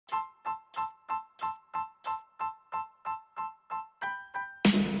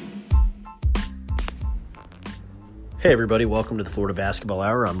Hey everybody, welcome to the Florida Basketball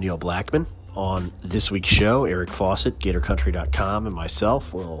Hour. I'm Neil Blackman. On this week's show, Eric Fawcett, GatorCountry.com, and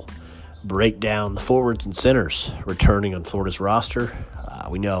myself will break down the forwards and centers returning on Florida's roster.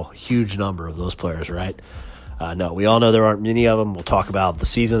 We know a huge number of those players, right? No, we all know there aren't many of them. We'll talk about the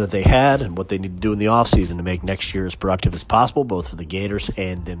season that they had and what they need to do in the offseason to make next year as productive as possible, both for the Gators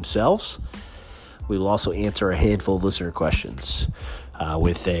and themselves. We will also answer a handful of listener questions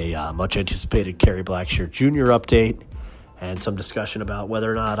with a much-anticipated Kerry Blackshear Jr. update and some discussion about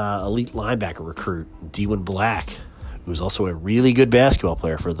whether or not elite linebacker recruit Dewin Black, who's also a really good basketball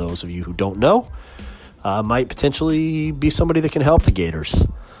player for those of you who don't know, might potentially be somebody that can help the Gators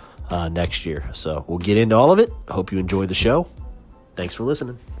next year. So we'll get into all of it. Hope you enjoy the show. Thanks for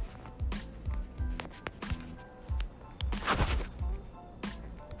listening.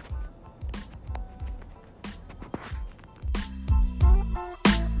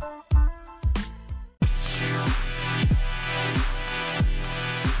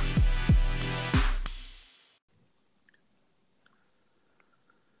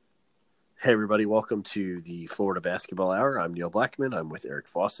 Hey, everybody. Welcome to the Florida Basketball Hour. I'm Neil Blackman. I'm with Eric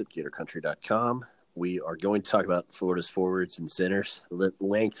Fawcett, GatorCountry.com. We are going to talk about Florida's forwards and centers.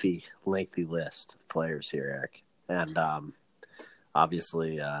 Lengthy list of players here, Eric. And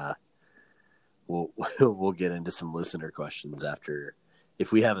obviously, we'll get into some listener questions after,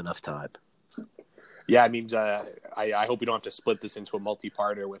 if we have enough time. Yeah, I mean, I hope we don't have to split this into a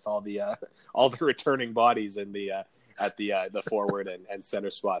multi-parter with all the returning bodies in at the forward and center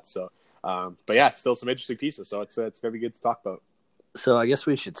spots. So. But yeah, still some interesting pieces, so it's going to be good to talk about. So I guess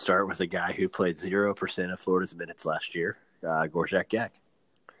we should start with a guy who played 0% of Florida's minutes last year, Gorjak Gak.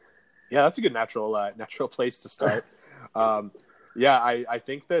 Yeah, that's a good natural place to start. I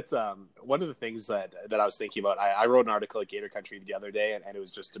think that one of the things that I was thinking about, I wrote an article at Gator Country the other day, and it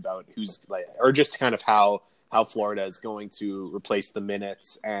was just about just kind of how Florida is going to replace the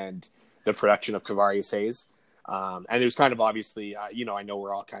minutes and the production of Kavarius Hayes. And it was kind of obviously, I know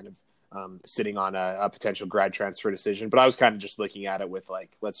we're all kind of sitting on a potential grad transfer decision, but I was kind of just looking at it with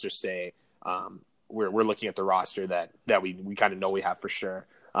let's just say we're looking at the roster that we kind of know we have for sure.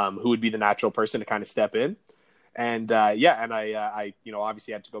 Who would be the natural person to kind of step in? And I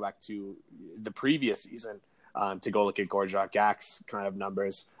obviously had to go back to the previous season to go look at Gorjak Gak's kind of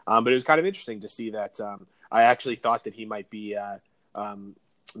numbers. But it was kind of interesting to see that I actually thought that he might be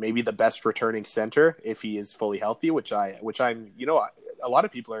maybe the best returning center if he is fully healthy, which I'm a lot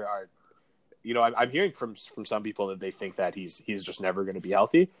of people are I'm hearing from some people that they think that he's just never going to be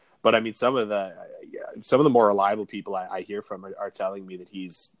healthy. But I mean, some of the more reliable people I hear from are telling me that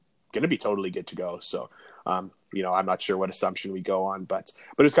he's going to be totally good to go. So, I'm not sure what assumption we go on, but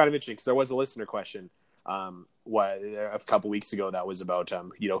it was kind of interesting because there was a listener question a couple weeks ago that was about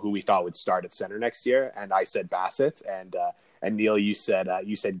who we thought would start at center next year, and I said Bassett, and Neil, you said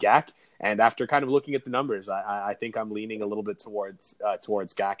Gak. And after kind of looking at the numbers, I think I'm leaning a little bit towards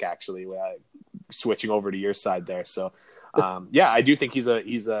Gak, actually, switching over to your side there. So, I do think he's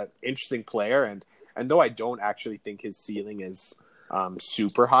a interesting player, and though I don't actually think his ceiling is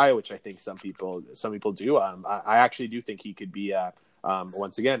super high, which I think some people do, I actually do think he could be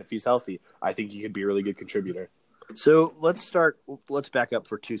once again, if he's healthy, I think he could be a really good contributor. So let's back up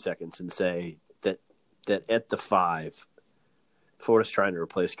for 2 seconds and say that at the 5, Florida's trying to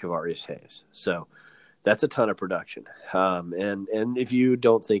replace Kavarius Hayes. So that's a ton of production. And if you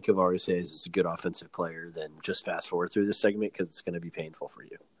don't think Kavarius Hayes is a good offensive player, then just fast forward through this segment because it's going to be painful for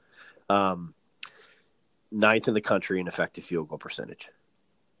you. 9th in the country in effective field goal percentage.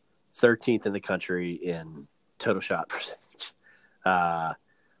 13th in the country in total shot percentage.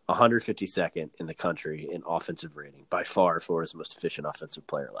 152nd in the country in offensive rating. By far, Florida's most efficient offensive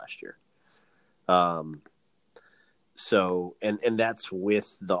player last year. So, and that's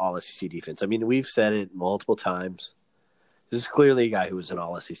with the All-SEC defense. I mean, we've said it multiple times. This is clearly a guy who was an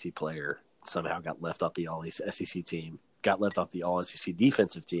All-SEC player, somehow got left off the All-SEC team, got left off the All-SEC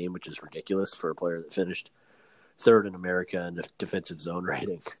defensive team, which is ridiculous for a player that finished 3rd in America in defensive zone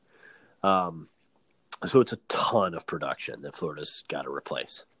rating. So it's a ton of production that Florida's got to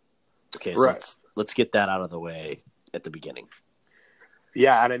replace. Okay, so right. Let's get that out of the way at the beginning.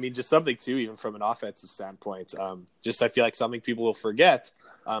 Yeah, and I mean, just something, too, even from an offensive standpoint. I feel like something people will forget.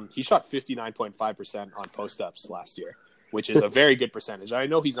 He shot 59.5% on post-ups last year, which is a very good percentage. I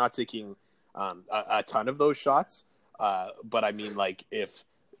know he's not taking a ton of those shots, but I mean, if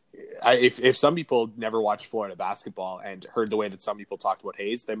some people never watched Florida basketball and heard the way that some people talked about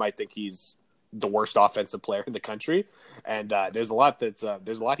Hayes, they might think he's the worst offensive player in the country. And there's a lot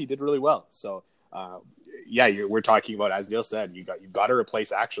he did really well. So, we're talking about, as Neil said, you got to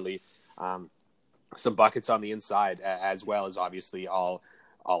replace actually some buckets on the inside, as well as obviously all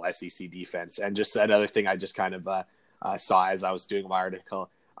SEC defense. And just another thing I just kind of saw as I was doing my article.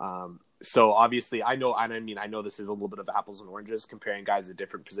 So obviously I know this is a little bit of apples and oranges comparing guys at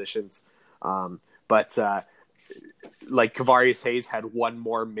different positions. But like Kavarius Hayes had one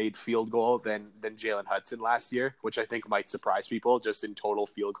more made field goal than Jalen Hudson last year, which I think might surprise people just in total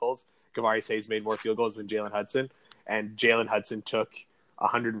field goals. Kavarius Hayes made more field goals than Jalen Hudson, and Jalen Hudson took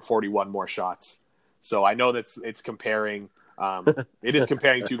 141 more shots. So I know that it's comparing. It is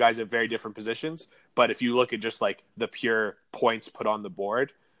comparing two guys at very different positions. But if you look at just like the pure points put on the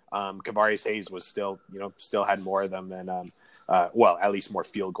board, Kavarius Hayes was still had more of them than at least more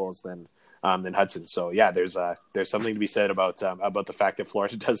field goals than Hudson. So yeah, there's something to be said about the fact that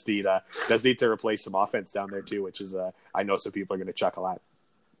Florida does need to replace some offense down there too, which is I know some people are going to chuckle at.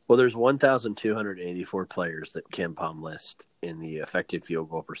 Well, there's 1,284 players that KenPom lists in the effective field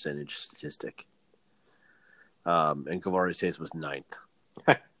goal percentage statistic. And Kavarius Hayes was 9th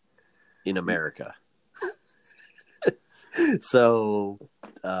in America. So,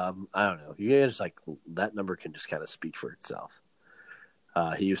 I don't know. You guys that number can just kind of speak for itself.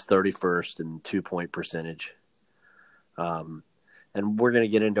 He was 31st in 2-point percentage. And we're going to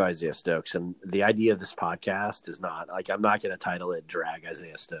get into Isaiah Stokes. And the idea of this podcast is not I'm not going to title it Drag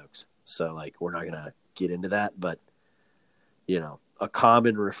Isaiah Stokes. So we're not going to get into that, but a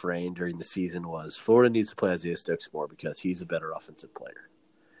common refrain during the season was Florida needs to play Isaiah Stokes more because he's a better offensive player.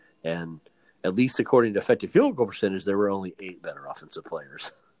 And at least according to effective field goal percentage, there were only 8 better offensive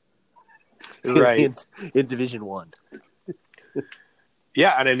players right in Division I.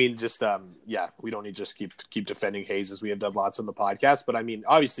 Yeah, and I mean, just we don't need to just keep defending Hayes as we have done lots on the podcast. But I mean,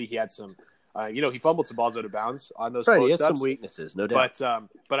 obviously he had some, he fumbled some balls out of bounds on those post-ups. He has some weaknesses, no doubt.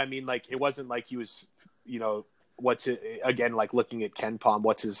 But I mean, it wasn't like he was, what's it, again, looking at KenPom,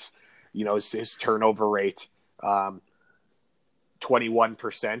 what's his, his turnover rate,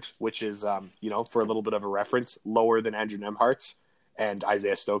 21%, which is, for a little bit of a reference, lower than Andrew Nemhart's and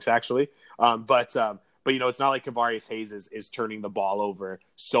Isaiah Stokes actually. But it's not like Kavarius Hayes is turning the ball over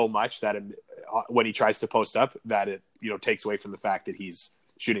so much that when he tries to post up, that it takes away from the fact that he's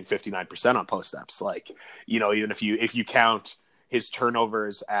shooting 59% on post ups. Even if you count his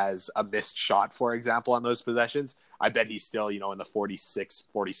turnovers as a missed shot, for example, on those possessions, I bet he's still in the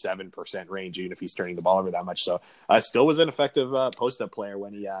 46-47% range, even if he's turning the ball over that much. So still was an effective post up player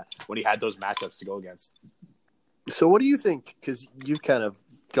when he had those matchups to go against. So what do you think? Because you've kind of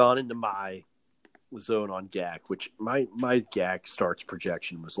gone into my zone on GAC, which my GAC starts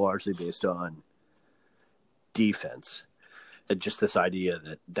projection was largely based on defense and just this idea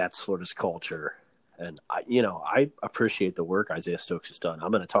that that's Florida's culture. And I appreciate the work Isaiah Stokes has done.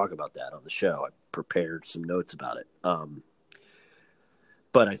 I'm going to talk about that on the show. I prepared some notes about it.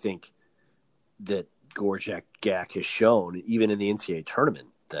 But I think that Gorjak GAC has shown, even in the NCAA tournament,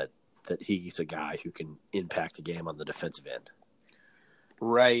 that he's a guy who can impact a game on the defensive end.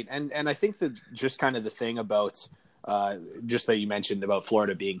 Right. And I think that just kind of the thing about just that you mentioned about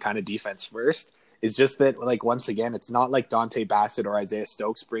Florida being kind of defense first is just that, once again, it's not like Dante Bassett or Isaiah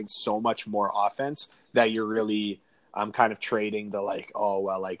Stokes bring so much more offense that you're really kind of trading the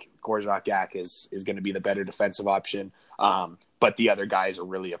Gorjak GAC is going to be the better defensive option. But the other guy is a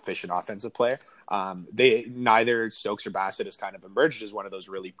really efficient offensive player. Neither Stokes or Bassett has kind of emerged as one of those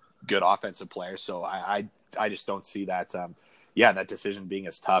really good offensive players. So I just don't see that, that decision being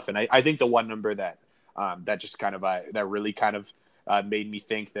as tough. And I think the one number that just kind of that really kind of made me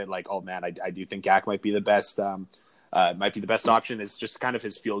think that oh man, I do think GAC might be the best option is just kind of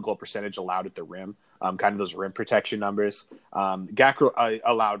his field goal percentage allowed at the rim, kind of those rim protection numbers. GAC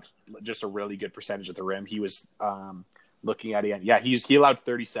allowed just a really good percentage at the rim. He was looking at it. Yeah, he allowed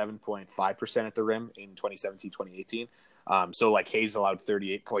 37.5% at the rim in 2017-2018. So Hayes allowed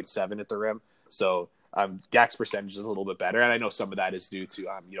 38.7 at the rim. So GAC's percentage is a little bit better, and I know some of that is due to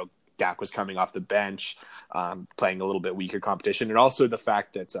GAC was coming off the bench, playing a little bit weaker competition, and also the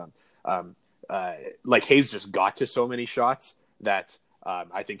fact that Hayes just got to so many shots that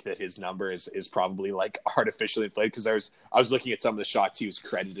I think that his number is probably artificially inflated, because I was looking at some of the shots he was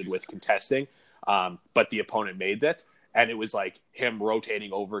credited with contesting, but the opponent made that. And it was him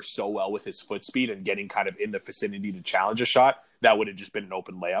rotating over so well with his foot speed and getting kind of in the vicinity to challenge a shot that would have just been an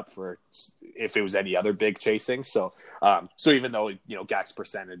open layup for if it was any other big chasing. So, even though, GAC's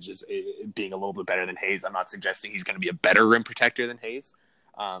percentage is being a little bit better than Hayes, I'm not suggesting he's going to be a better rim protector than Hayes.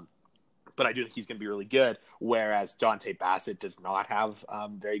 But I do think he's going to be really good. Whereas Dante Bassett does not have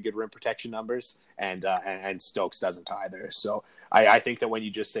very good rim protection numbers, and Stokes doesn't either. So I think that when you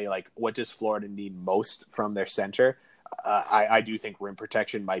just say what does Florida need most from their center, I do think rim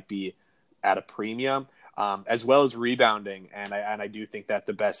protection might be at a premium, as well as rebounding. And I do think that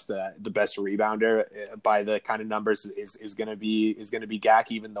the best rebounder by the kind of numbers is going to be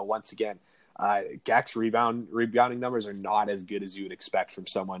Gak, even though once again, Gak's rebounding numbers are not as good as you would expect from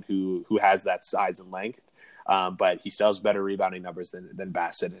someone who has that size and length. But he still has better rebounding numbers than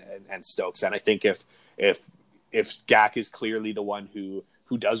Bassett and Stokes. And I think if Gak is clearly the one who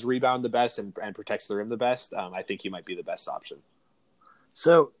does rebound the best and protects the rim the best, I think he might be the best option.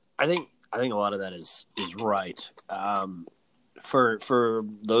 So I think a lot of that is right. For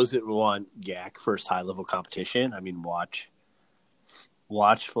those that want Gak first high level competition, I mean, watch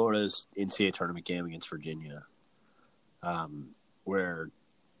Florida's NCAA tournament game against Virginia, where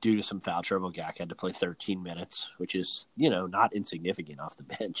due to some foul trouble, Gak had to play 13 minutes, which is, not insignificant off the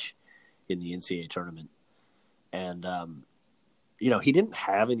bench in the NCAA tournament. And, he didn't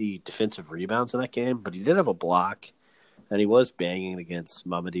have any defensive rebounds in that game, but he did have a block, and he was banging against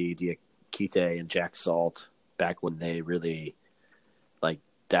Mamadi Diakite and Jack Salt back when they really,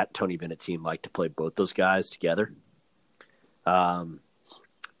 that Tony Bennett team liked to play both those guys together. And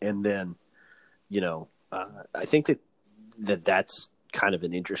then, I think that's kind of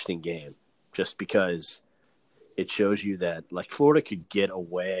an interesting game just because it shows you that, Florida could get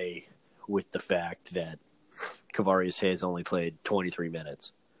away with the fact that Kavarius Hayes only played 23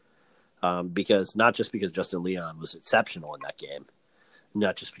 minutes. Because Justin Leon was exceptional in that game,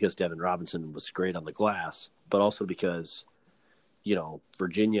 not just because Devin Robinson was great on the glass, but also because,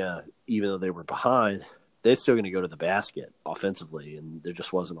 Virginia, even though they were behind, they're still going to go to the basket offensively, and there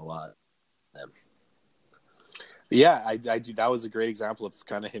just wasn't a lot of them. Yeah, I do. That was a great example of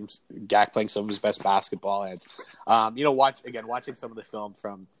kind of Gak playing some of his best basketball. And, watching some of the film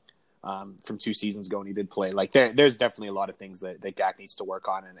from 2 seasons ago when he did play, there's definitely a lot of things that Gak needs to work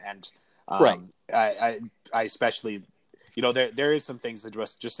on. Right. I especially, there is some things that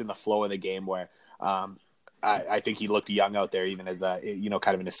just in the flow of the game where, I think he looked young out there, even as kind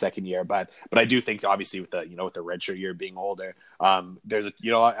of in his second year. But I do think obviously with the redshirt year being older, there's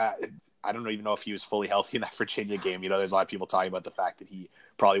I don't even know if he was fully healthy in that Virginia game. There's a lot of people talking about the fact that he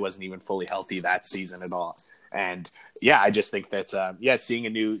probably wasn't even fully healthy that season at all. And I just think that seeing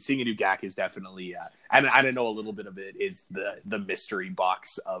a new Gak is definitely and I know a little bit of it is the mystery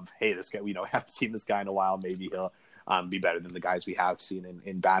box of, hey, this guy, we haven't seen this guy in a while. Maybe he'll be better than the guys we have seen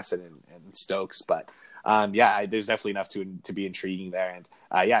in Bassett and Stokes. But there's definitely enough to be intriguing there. And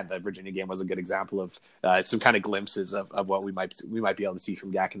the Virginia game was a good example of some kind of glimpses of what we might be able to see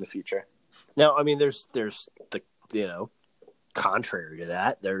from Gak in the future. Now, I mean, there's the contrary to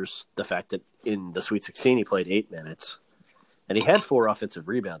that. There's the fact that in the Sweet 16 he played 8 minutes, and he had 4 offensive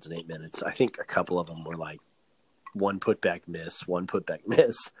rebounds in 8 minutes. I think a couple of them were one putback miss.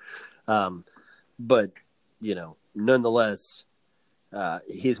 But nonetheless.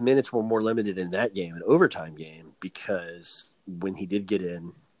 His minutes were more limited in that game, an overtime game, because when he did get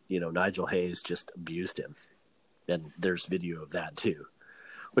in, Nigel Hayes just abused him. And there's video of that too,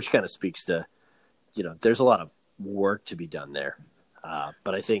 which kind of speaks to, there's a lot of work to be done there.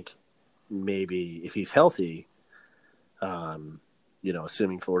 But I think maybe if he's healthy,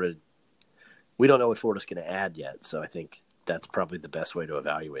 assuming Florida, we don't know what Florida's going to add yet. So I think that's probably the best way to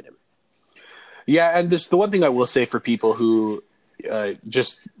evaluate him. Yeah. And the one thing I will say for people who,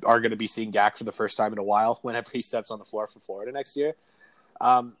 just are going to be seeing Gak for the first time in a while whenever he steps on the floor for Florida next year.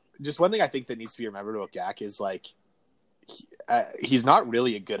 Just one thing I think that needs to be remembered about Gak is he's not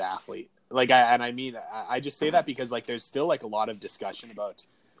really a good athlete. I just say that because there's still a lot of discussion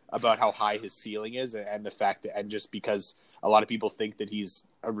about how high his ceiling is and the fact that, and just because a lot of people think that he's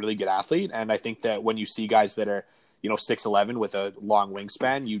a really good athlete. And I think that when you see guys that are, 6'11" with a long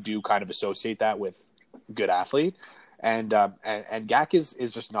wingspan, you do kind of associate that with good athlete. And Gak is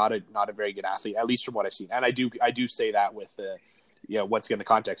just not a very good athlete, at least from what I've seen. And I do say that with once again the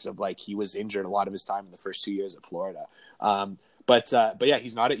context of he was injured a lot of his time in the first 2 years at Florida. But yeah,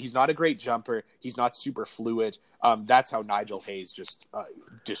 he's not a great jumper. He's not super fluid. That's how Nigel Hayes just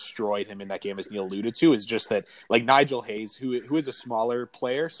destroyed him in that game, as Neil alluded to. Is just that Nigel Hayes, who is a smaller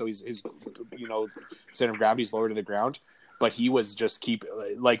player, so his center of gravity is lower to the ground, but he was just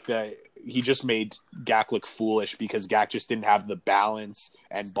he just made Gak look foolish because Gak just didn't have the balance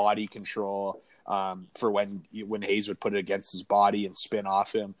and body control for when Hayes would put it against his body and spin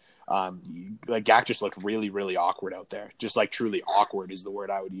off him. Gak just looked really, really awkward out there. Just truly awkward is the word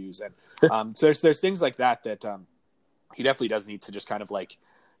I would use. And so there's things like that he definitely does need to just kind of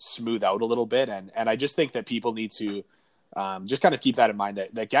smooth out a little bit. And I just think that people need to just kind of keep that in mind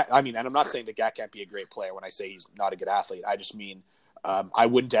that Gak, and I'm not saying that Gak can't be a great player when I say he's not a good athlete. I just mean I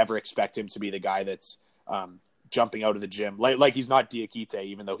wouldn't ever expect him to be the guy that's jumping out of the gym. Like he's not Diakite,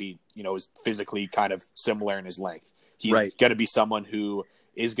 even though he, is physically kind of similar in his length. He's going to be someone who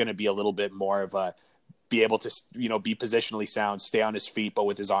is going to be a little bit more of a, be able to, be positionally sound, stay on his feet, but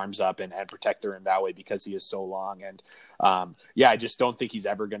with his arms up and protect the rim that way because he is so long. And I just don't think he's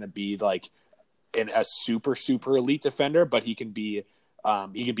ever going to be like a super, super elite defender, but he can be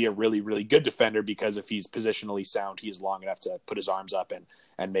a really, really good defender because if he's positionally sound, he is long enough to put his arms up and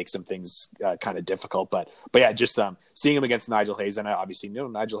make some things kind of difficult. But yeah, just seeing him against Nigel Hayes, and I obviously knew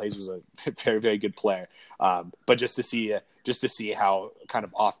Nigel Hayes was a very, very good player. But just to see how kind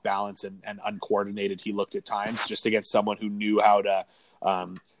of off balance and uncoordinated he looked at times, just against someone who knew how to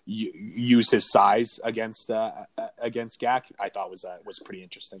use his size against Gak, I thought was pretty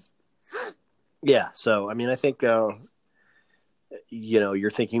interesting. Yeah. So, I mean, I think, you're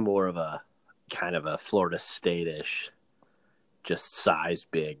thinking more of a kind of a Florida State-ish, just size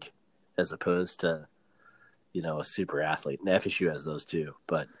big, as opposed to, a super athlete. And FSU has those too,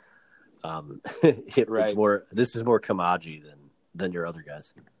 but it's more. This is more Kamaji than your other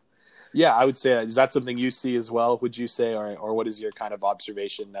guys. Yeah, I would say is that something you see as well? Would you say, or what is your kind of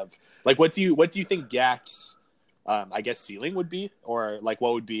observation of like what do you think Gak's I guess ceiling would be, or like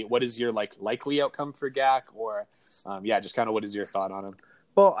what is your like likely outcome for Gak, or just kind of what is your thought on him?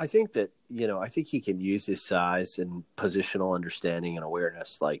 Well, I think that, I think he can use his size and positional understanding and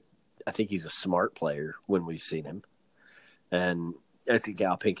awareness. Like, I think he's a smart player when we've seen him. And I think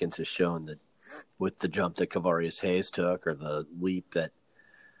Al Pinkins has shown that with the jump that Kavarius Hayes took, or the leap that,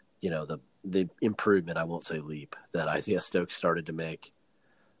 the improvement, I won't say leap, that Isaiah Stokes started to make,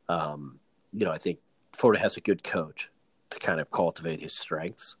 I think Florida has a good coach to kind of cultivate his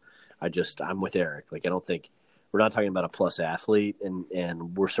strengths. I'm with Eric. Like, I don't think, we're not talking about a plus athlete,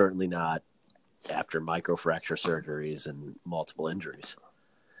 and we're certainly not after microfracture surgeries and multiple injuries.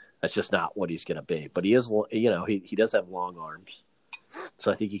 That's just not what he's going to be. But he is, he does have long arms, so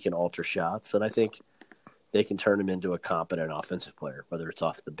I think he can alter shots, and I think they can turn him into a competent offensive player, whether it's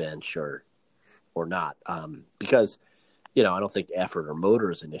off the bench or not. Because, I don't think effort or motor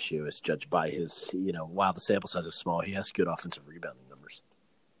is an issue. It's judged by his, while the sample size is small, he has good offensive rebounding numbers.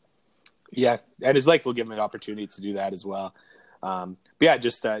 Yeah, and his length will give him an opportunity to do that as well. But yeah, it's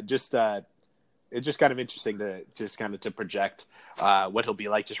just kind of interesting to just kind of to project what he'll be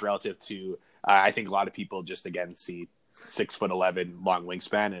like just relative to. I think a lot of people just again see 6'11" long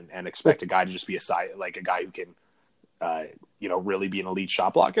wingspan and expect a guy to just be a guy who can really be an elite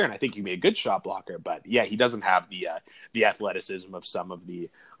shot blocker, and I think he can be a good shot blocker. But yeah, he doesn't have the athleticism of some of the.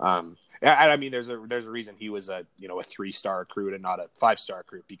 And I mean, there's a reason he was a 3-star recruit and not a 5-star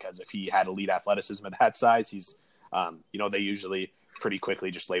recruit, because if he had elite athleticism at that size, he's they usually pretty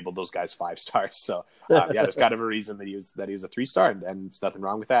quickly just labeled those guys 5 stars. So there's kind of a reason that he was a 3-star, and there's nothing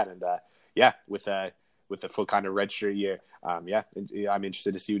wrong with that. And with the full kind of redshirt year, I'm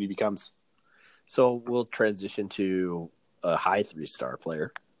interested to see what he becomes. So we'll transition to a high 3-star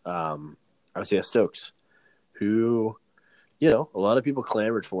player, Isaiah Stokes, who. A lot of people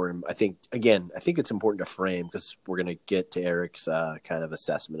clamored for him. I think it's important to frame, because we're going to get to Eric's kind of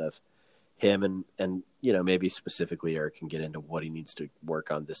assessment of him, and maybe specifically Eric can get into what he needs to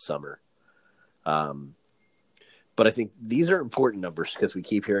work on this summer. But I think these are important numbers because we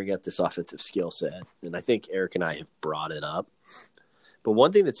keep hearing about this offensive skill set, and I think Eric and I have brought it up. But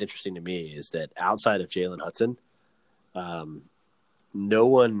one thing that's interesting to me is that outside of Jalen Hudson, no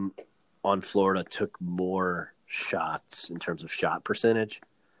one on Florida took more shots in terms of shot percentage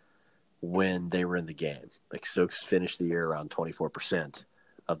when they were in the game. Like, Stokes finished the year around 24%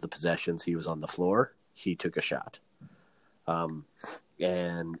 of the possessions he was on the floor, he took a shot.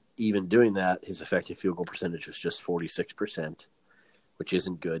 And even doing that, his effective field goal percentage was just 46%, which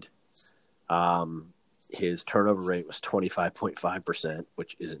isn't good. His turnover rate was 25.5%,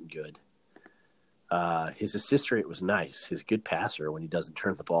 which isn't good. His assist rate was nice. He's a good passer when he doesn't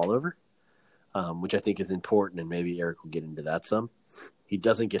turn the ball over. Which I think is important, and maybe Eric will get into that some. He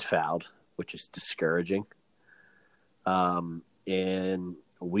doesn't get fouled, which is discouraging. And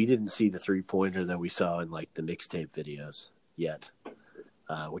we didn't see the 3-pointer that we saw in like the mixtape videos yet,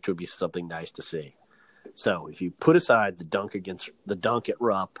 which would be something nice to see. So if you put aside the dunk at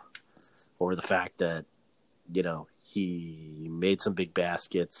Rupp, or the fact that, he made some big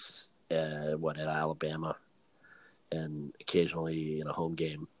baskets at Alabama and occasionally in a home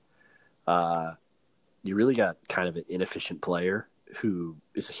game, you really got kind of an inefficient player who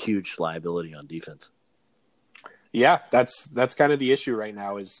is a huge liability on defense. Yeah, that's kind of the issue right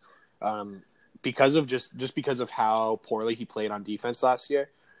now is because of because of how poorly he played on defense last year.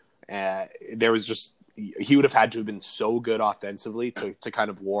 He would have had to have been so good offensively to kind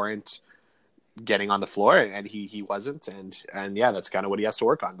of warrant getting on the floor, and he wasn't, and yeah, that's kind of what he has to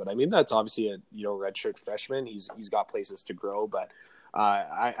work on. But I mean, that's obviously a redshirt freshman. He's got places to grow, but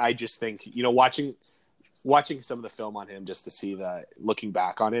I just think watching some of the film on him just to see looking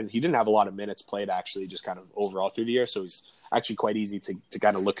back on it, he didn't have a lot of minutes played actually, just kind of overall through the year, so he's actually quite easy to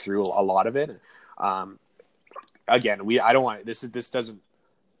kind of look through a lot of it. Again, I don't want this doesn't.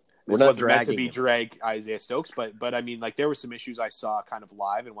 This wasn't meant to be drag Isaiah Stokes, but I mean, like, there were some issues I saw kind of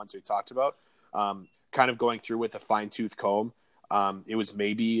live and ones we talked about, kind of going through with a fine-tooth comb. It was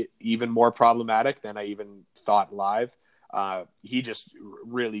maybe even more problematic than I even thought live. He just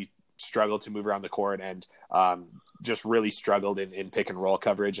really struggled to move around the court and just really struggled in pick and roll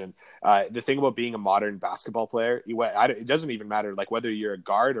coverage. And the thing about being a modern basketball player, it doesn't even matter like whether you're a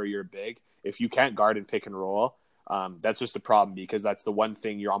guard or you're big. If you can't guard and pick and roll, that's just a problem, because that's the one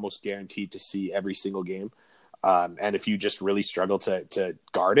thing you're almost guaranteed to see every single game. And if you just really struggle to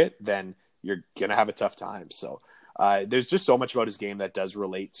guard it, then you're going to have a tough time. So there's just so much about his game that does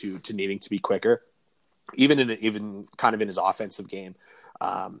relate to needing to be quicker, even kind of in his offensive game.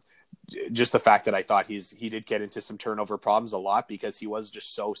 Just the fact that I thought he did get into some turnover problems a lot because he was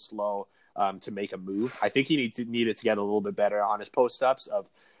just so slow to make a move. I think he needed to get a little bit better on his post-ups of,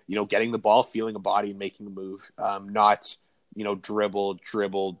 getting the ball, feeling a body, and making a move. Not, dribble,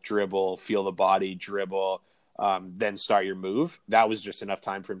 feel the body, dribble, then start your move. That was just enough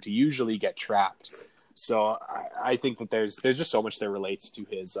time for him to usually get trapped. So I think that there's just so much that relates to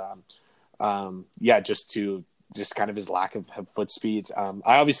his, just kind of his lack of foot speed. I'm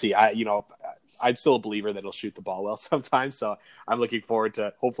still a believer that he'll shoot the ball well sometimes. So I'm looking forward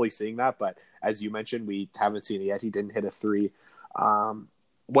to hopefully seeing that. But as you mentioned, we haven't seen it yet. He didn't hit a three.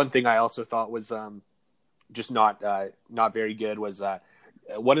 One thing I also thought was just not very good was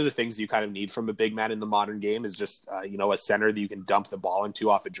one of the things you kind of need from a big man in the modern game is just, a center that you can dump the ball into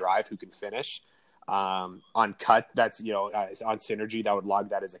off a drive who can finish. On cut, that's, on synergy, that would log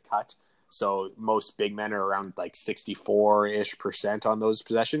that as a cut. So most big men are around like 64% on those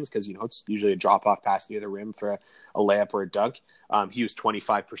possessions because, it's usually a drop-off pass near the rim for a layup or a dunk. He was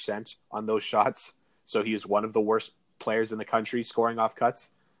 25% on those shots. So he was one of the worst players in the country scoring off cuts.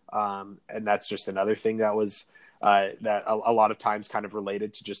 And that's just another thing that was that a lot of times kind of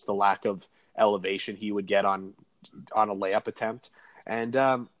related to just the lack of elevation he would get on a layup attempt. And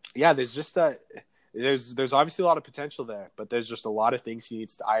there's just there's obviously a lot of potential there, but there's just a lot of things he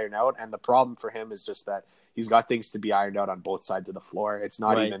needs to iron out. And the problem for him is just that he's got things to be ironed out on both sides of the floor. It's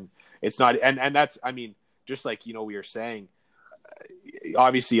not right. And that's, I mean, just like, we were saying,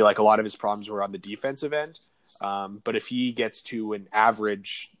 obviously like a lot of his problems were on the defensive end. But if he gets to an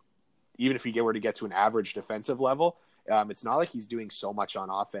average, even if he were to get to an average defensive level, it's not like he's doing so much on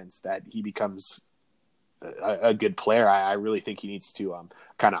offense that he becomes a good player. I really think he needs to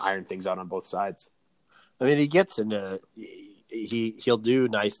kind of iron things out on both sides. I mean, he gets into he'll do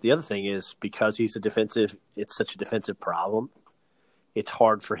nice. The other thing is because it's such a defensive problem. It's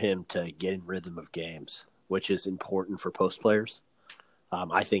hard for him to get in rhythm of games, which is important for post players.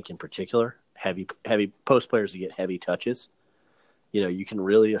 I think in particular, heavy post players that get heavy touches. You can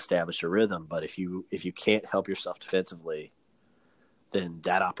really establish a rhythm, but if you can't help yourself defensively, then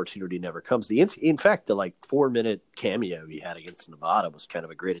that opportunity never comes. In fact, the 4-minute cameo he had against Nevada was kind of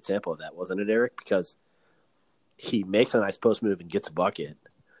a great example of that, wasn't it, Eric? Because he makes a nice post move and gets a bucket,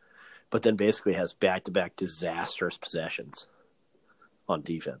 but then basically has back-to-back disastrous possessions on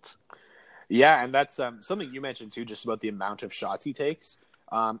defense. Yeah, and that's something you mentioned too, just about the amount of shots he takes.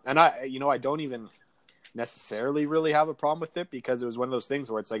 And I don't even necessarily really have a problem with it because it was one of those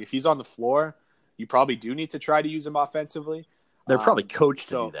things where it's like if he's on the floor, you probably do need to try to use him offensively. They're probably coached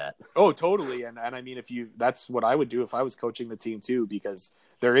to do that. Oh, totally. And I mean, that's what I would do if I was coaching the team too, because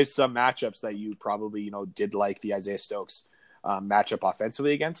there is some matchups that you probably, did like the Isaiah Stokes matchup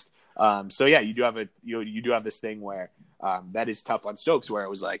offensively against. So yeah, you do have this thing where that is tough on Stokes, where it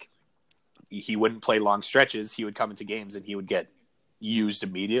was like he wouldn't play long stretches. He would come into games and he would get used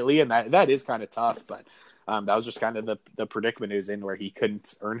immediately. And that is kind of tough, but that was just kind of the predicament he was in, where he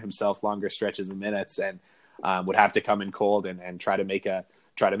couldn't earn himself longer stretches of minutes and would have to come in cold and try to make a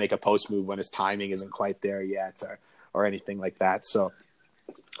post move when his timing isn't quite there yet or anything like that. So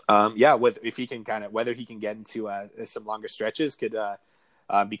if he can whether he can get into some longer stretches could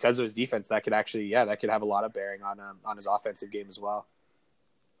because of his defense, that could actually that could have a lot of bearing on his offensive game as well.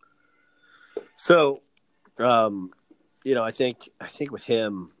 So I think with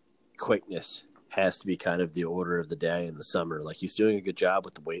him, quickness has to be kind of the order of the day in the summer. Like, he's doing a good job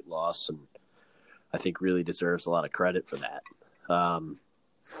with the weight loss, and I think really deserves a lot of credit for that.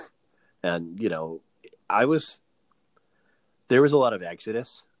 There was a lot of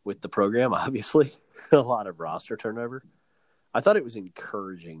exodus with the program, obviously, a lot of roster turnover. I thought it was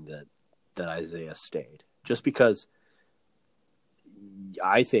encouraging that Isaiah stayed, just because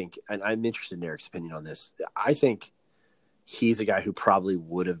I think, and I'm interested in Eric's opinion on this, I think he's a guy who probably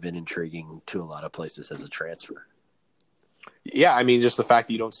would have been intriguing to a lot of places as a transfer. Yeah, I mean, just the fact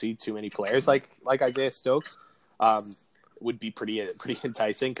that you don't see too many players like Isaiah Stokes would be pretty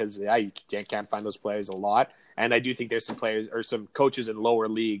enticing, because you can't find those players a lot. And I do think there's some players or some coaches in lower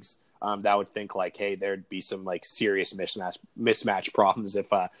leagues that would think like, hey, there'd be some like serious mismatch problems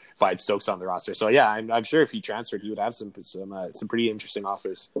if I had Stokes on the roster. So yeah, I'm sure if he transferred, he would have some pretty interesting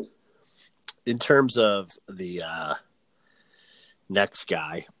offers. In terms of the next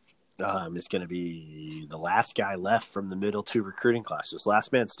guy, is going to be the last guy left from the middle two recruiting classes,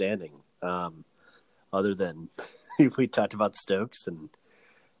 last man standing. Other than we talked about Stokes, and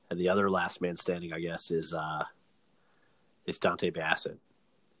the other last man standing, I guess, is Dante Bassett.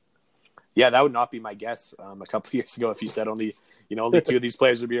 Yeah, that would not be my guess. A couple of years ago, if you said only two of these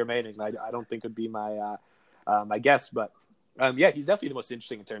players would be remaining, I don't think it would be my my guess. But yeah, he's definitely the most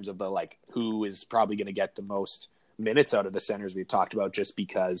interesting in terms of the like who is probably going to get the most minutes out of the centers we've talked about, just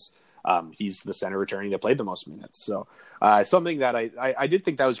because he's the center returning that played the most minutes. So something that I did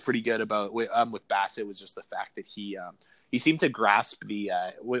think that was pretty good about with Bassett was just the fact that he seemed to grasp the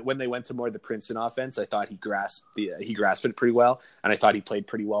when they went to more of the Princeton offense. I thought he grasped it pretty well, and I thought he played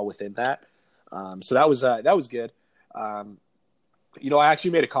pretty well within that. So that was good. I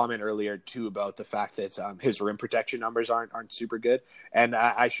actually made a comment earlier too about the fact that his rim protection numbers aren't super good, and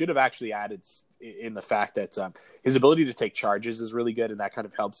I should have actually added in the fact that his ability to take charges is really good, and that kind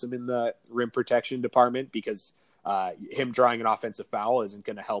of helps him in the rim protection department, because him drawing an offensive foul isn't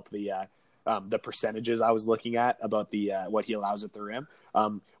going to help the percentages I was looking at about the what he allows at the rim.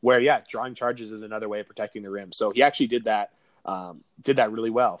 Drawing charges is another way of protecting the rim. So he actually did that really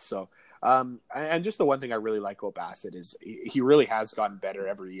well. So. And just the one thing I really like about Bassett is he really has gotten better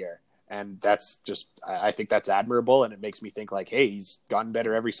every year. And that's just, I think that's admirable. And it makes me think like, hey, he's gotten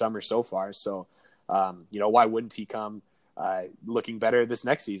better every summer so far. So, why wouldn't he come looking better this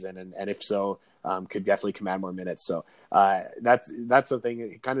next season? And if so, could definitely command more minutes. So that's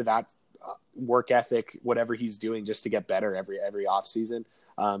something, kind of that work ethic, whatever he's doing just to get better every off season,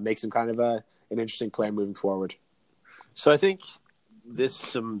 makes him kind of an interesting player moving forward. So I think this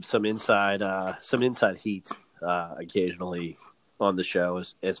some inside heat occasionally on the show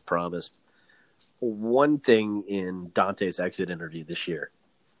as promised. One thing in Dante's exit interview this year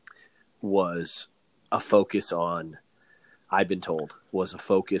was a focus on, I've been told, was a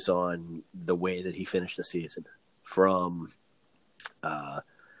focus on the way that he finished the season from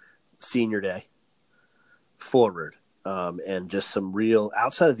senior day forward, and just some real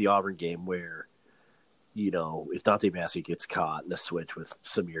outside of the Auburn game where, if Dante Bassett gets caught in a switch with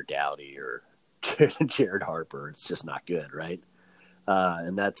Samir Dowdy or Jared Harper, it's just not good, right?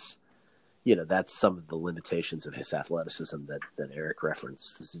 And that's some of the limitations of his athleticism that Eric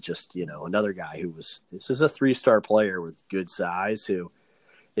referenced. This is just, another guy this is a 3-star player with good size who,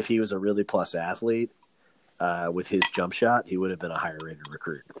 if he was a really plus athlete with his jump shot, he would have been a higher rated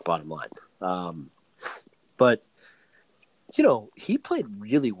recruit, bottom line. But he played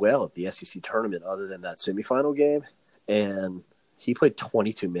really well at the SEC tournament other than that semifinal game, and he played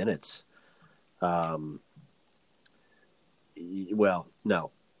 22 minutes. Well,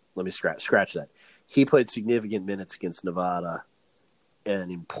 no, let me scratch that. He played significant minutes against Nevada and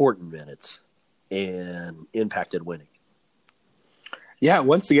important minutes and impacted winning. Yeah,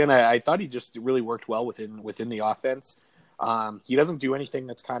 once again, I thought he just really worked well within the offense. He doesn't do anything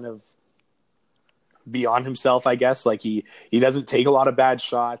that's kind of beyond himself, I guess. Like he doesn't take a lot of bad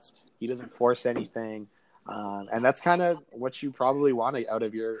shots. He doesn't force anything. And that's kind of what you probably want out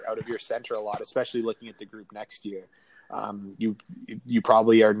of your center a lot, especially looking at the group next year. You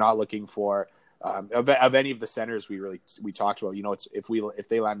probably are not looking for of any of the centers we talked about. If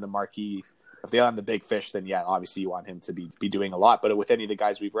they land the marquee, if they land the big fish, then yeah, obviously you want him to be doing a lot. But with any of the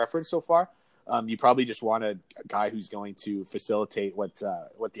guys we've referenced so far, you probably just want a guy who's going to facilitate what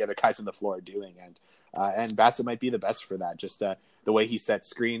the other guys on the floor are doing, and Bassett might be the best for that. Just the way he set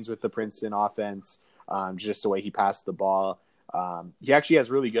screens with the Princeton offense, just the way he passed the ball. He actually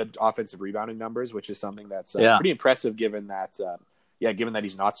has really good offensive rebounding numbers, which is something that's pretty impressive given that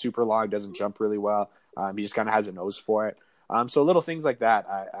he's not super long, doesn't jump really well. He just kind of has a nose for it. So little things like that.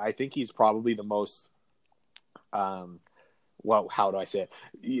 I think he's probably the most, how do I say it?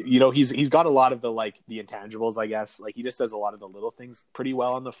 He's got a lot of the intangibles, I guess. Like he just does a lot of the little things pretty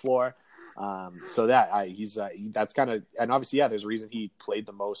well on the floor. So that's kind of, and obviously, yeah, there's a reason he played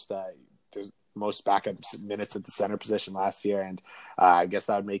the most. most backup minutes at the center position last year, and I guess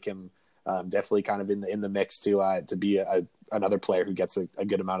that would make him definitely kind of in the mix to be another player who gets a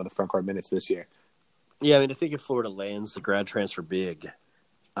good amount of the front court minutes this year. Yeah, I mean, I think if Florida lands the grad transfer big,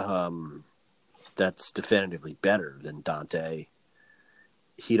 that's definitively better than Dante.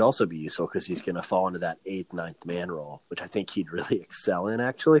 He'd also be useful because he's going to fall into that 8th, 9th man role, which I think he'd really excel in,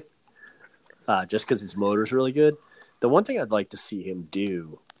 actually, just because his motor's really good. The one thing I'd like to see him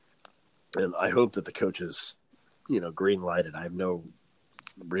do, and I hope that the coaches, green-lighted. I have no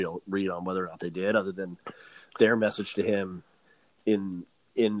real read on whether or not they did, other than their message to him in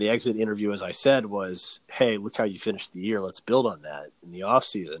the exit interview, as I said, was, hey, look how you finished the year. Let's build on that in the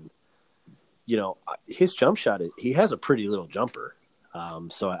offseason. His jump shot, he has a pretty little jumper.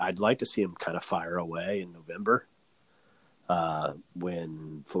 So I'd like to see him kind of fire away in November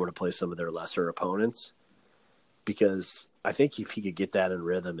when Florida plays some of their lesser opponents, because I think if he could get that in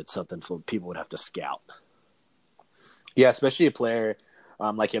rhythm, it's something people would have to scout. Yeah, especially a player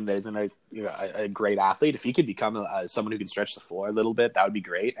like him that isn't a great athlete. If he could become someone who can stretch the floor a little bit, that would be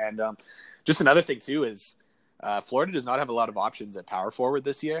great. And just another thing, too, is Florida does not have a lot of options at power forward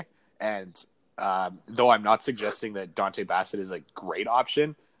this year. And though I'm not suggesting that Dante Bassett is a great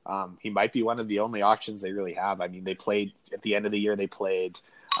option, he might be one of the only options they really have. I mean, they played at the end of the year. They played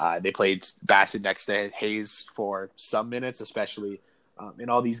Bassett next to Hayes for some minutes, especially in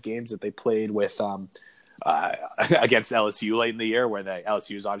all these games that they played with against LSU late in the year, where the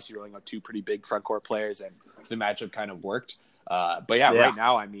LSU is obviously rolling out 2 pretty big front court players, and the matchup kind of worked. But yeah, right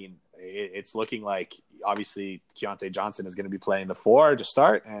now, I mean, it's looking like obviously Keontae Johnson is going to be playing the 4 to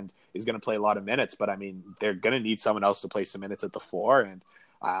start, and he's going to play a lot of minutes. But I mean, they're going to need someone else to play some minutes at the 4, and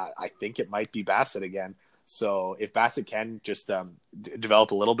I think it might be Bassett again. So if Bassett can just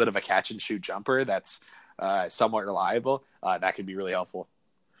develop a little bit of a catch and shoot jumper that's somewhat reliable, that could be really helpful.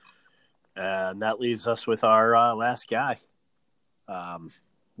 And that leaves us with our last guy.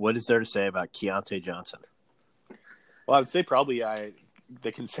 What is there to say about Keontae Johnson? Well, I would say probably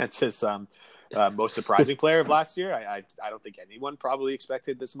the consensus most surprising player of last year. I don't think anyone probably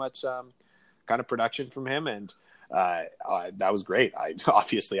expected this much kind of production from him, and that was great.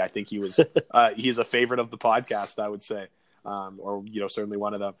 Obviously, I think he was he's a favorite of the podcast, I would say, or certainly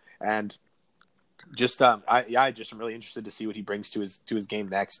one of them. And just I just am really interested to see what he brings to his game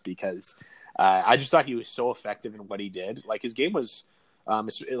next, because I just thought he was so effective in what he did. Like, his game was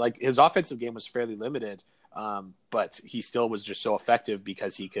like his offensive game was fairly limited, but he still was just so effective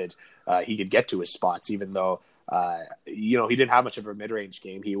because he could get to his spots, even though he didn't have much of a mid-range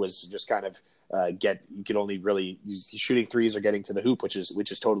game. He was just kind of you could only really he's shooting threes or getting to the hoop, which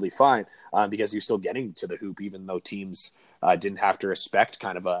is totally fine, because you're still getting to the hoop, even though teams didn't have to respect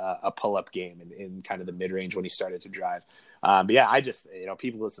kind of a pull-up game in kind of the mid-range when he started to drive. But yeah, I just,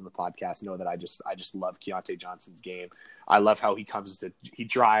 people who listen to the podcast know that I just love Keontae Johnson's game. I love how he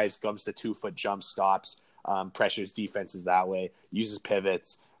drives, comes to 2-foot jump stops, pressures defenses that way, uses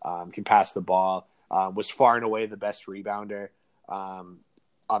pivots, can pass the ball, was far and away the best rebounder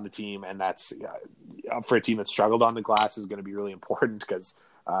on the team. And that's for a team that struggled on the glass is going to be really important, because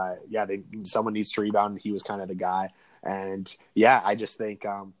someone needs to rebound. He was kind of the guy. And yeah, I just think,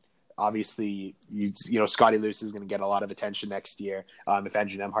 obviously, Scotty Lewis is going to get a lot of attention next year. If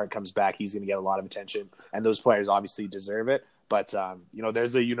Andrew Nembhard comes back, he's going to get a lot of attention, and those players obviously deserve it. But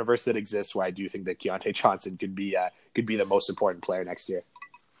there's a universe that exists where I do think that Keontae Johnson could be the most important player next year.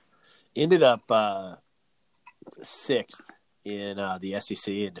 Ended up 6th in the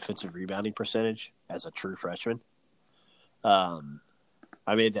SEC in defensive rebounding percentage as a true freshman.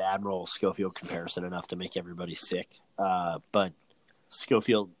 I made the Admiral Schofield comparison enough to make everybody sick, but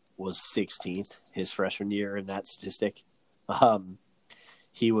Schofield was 16th his freshman year in that statistic.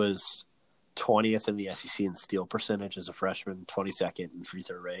 He was 20th in the SEC in steal percentage as a freshman, 22nd in free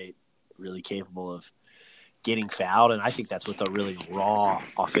throw rate, really capable of getting fouled. And I think that's with a really raw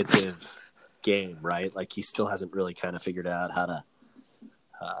offensive game, right? Like, he still hasn't really kind of figured out how to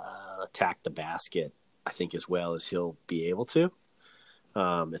attack the basket, I think, as well as he'll be able to,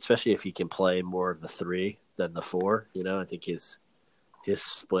 especially if he can play more of the 3 than the 4. I think his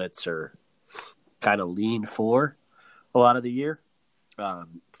splits are kind of lean 4 a lot of the year,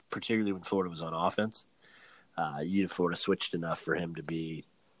 particularly when Florida was on offense. Florida switched enough for him to be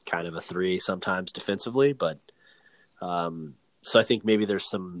kind of a 3 sometimes defensively, but so I think maybe there's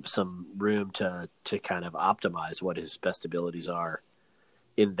some room to kind of optimize what his best abilities are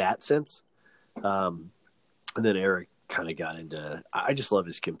in that sense. And then Eric kind of got into, I just love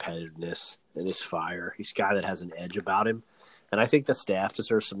his competitiveness and his fire. He's a guy that has an edge about him. And I think the staff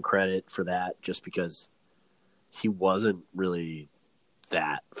deserves some credit for that, just because he wasn't really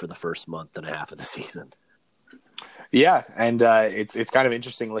that for the first month and a half of the season. Yeah, and it's kind of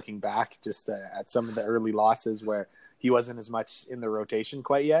interesting looking back just at some of the early losses where he wasn't as much in the rotation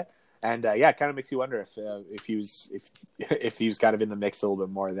quite yet, and it kind of makes you wonder if he was kind of in the mix a little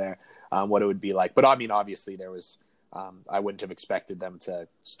bit more there, what it would be like. But I mean, obviously there was I wouldn't have expected them to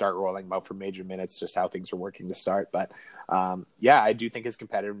start rolling him out for major minutes, just how things were working to start. But I do think his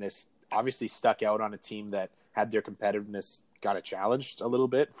competitiveness obviously stuck out on a team that had their competitiveness got it challenged a little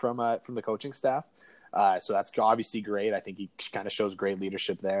bit from the coaching staff. So that's obviously great. I think he kind of shows great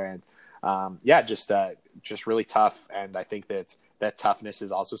leadership there, and just really tough. And I think that toughness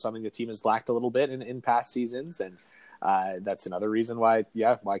is also something the team has lacked a little bit in past seasons, and that's another reason why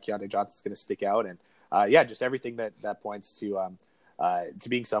Keontae Johnson's going to stick out. And just everything that points to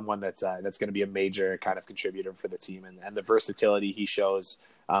being someone that's going to be a major kind of contributor for the team, and the versatility he shows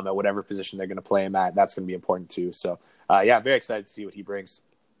at whatever position they're going to play him at. That's going to be important too. So very excited to see what he brings.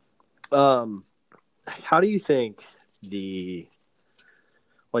 How do you think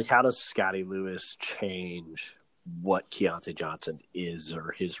how does Scottie Lewis change what Keontae Johnson is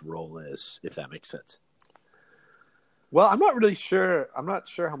or his role is, if that makes sense? Well, I'm not really sure. I'm not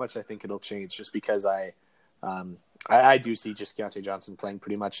sure how much I think it'll change, just because I do see just Keontae Johnson playing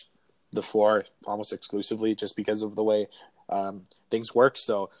pretty much the floor almost exclusively, just because of the way things work.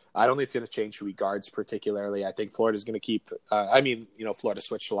 So I don't think it's going to change who he guards particularly. I think Florida's going to keep. Florida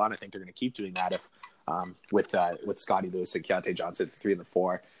switched Shalon. I think they're going to keep doing that with Scottie Lewis and Keontae Johnson 3 and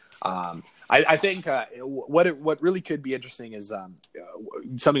 4. I think what really could be interesting is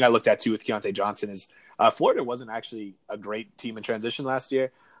something I looked at too with Keontae Johnson is Florida wasn't actually a great team in transition last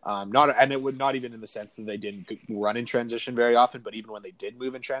year. It would not even in the sense that they didn't run in transition very often, but even when they did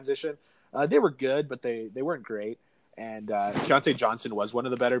move in transition, they were good, but they weren't great. And Keontae Johnson was one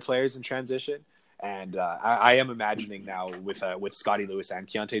of the better players in transition. And I am imagining now with Scottie Lewis and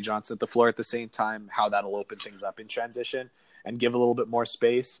Keontae Johnson at the floor at the same time, how that'll open things up in transition and give a little bit more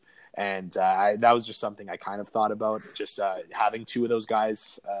space. And that was just something I kind of thought about. Just having two of those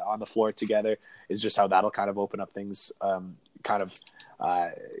guys on the floor together is just how that'll kind of open up things, kind of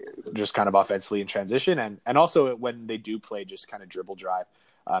offensively in transition, and also when they do play just kind of dribble drive.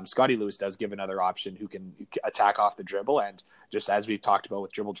 Scottie Lewis does give another option who can attack off the dribble, and just as we've talked about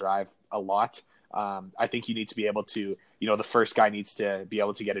with dribble drive a lot. I think you need to be able to, the first guy needs to be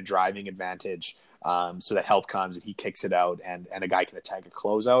able to get a driving advantage so that help comes and he kicks it out and a guy can attack a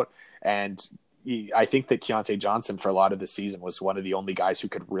closeout. And I think that Keontae Johnson for a lot of the season was one of the only guys who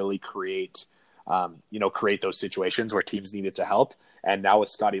could really create those situations where teams needed to help. And now with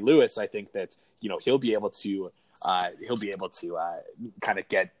Scottie Lewis, I think that, he'll be able to kind of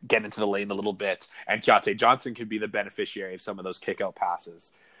get into the lane a little bit, and Keontae Johnson could be the beneficiary of some of those kick out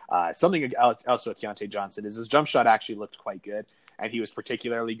passes. Something else with Keontae Johnson is his jump shot actually looked quite good, and he was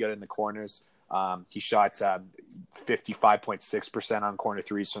particularly good in the corners. He shot 55.6% on corner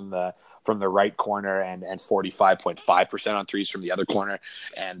threes from the right corner and 45.5% on threes from the other corner.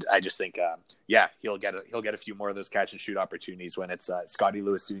 And I just think, he'll get a few more of those catch and shoot opportunities when it's Scottie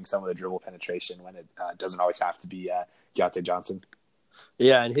Lewis doing some of the dribble penetration, when it doesn't always have to be Keontae Johnson.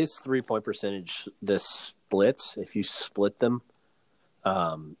 Yeah, and his 3-point percentage, the splits, if you split them,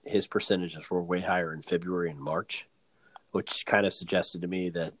 his percentages were way higher in February and March, which kind of suggested to me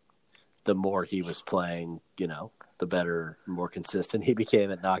that the more he was playing, the better, more consistent he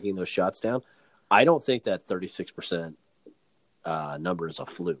became at knocking those shots down. I don't think that 36% number is a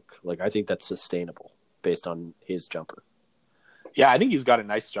fluke. I think that's sustainable based on his jumper. Yeah, I think he's got a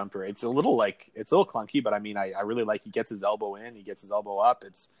nice jumper. It's a little clunky, but I mean, I really like, he gets his elbow in, he gets his elbow up.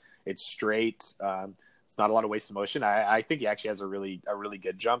 It's straight. It's not a lot of wasted motion. I think he actually has a really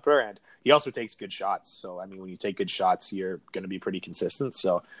good jumper, and he also takes good shots. So, I mean, when you take good shots, you're going to be pretty consistent.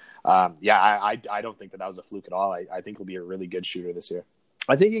 So, I don't think that was a fluke at all. I think he'll be a really good shooter this year.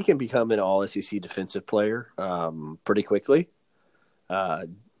 I think he can become an all-SEC defensive player pretty quickly.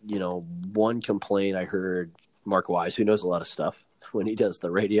 One complaint I heard Mark Wise, who knows a lot of stuff when he does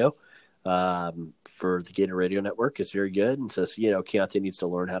the radio for the Gator Radio Network, is very good and says, Keontae needs to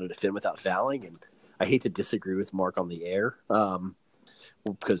learn how to defend without fouling. And I hate to disagree with Mark on the air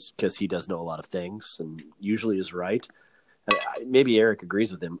because he does know a lot of things and usually is right. Maybe Eric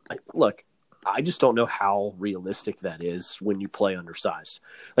agrees with him. Look, I just don't know how realistic that is when you play undersized.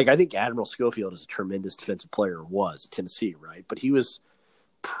 I think Admiral Schofield is a tremendous defensive player, was at Tennessee, right? But he was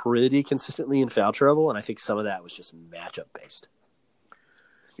pretty consistently in foul trouble, and I think some of that was just matchup based.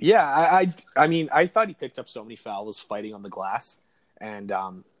 Yeah, I mean, I thought he picked up so many fouls fighting on the glass, and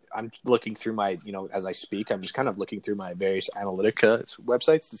I'm looking through my, as I speak, I'm just kind of looking through my various Analytica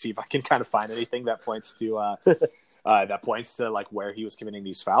websites to see if I can kind of find anything that points to like where he was committing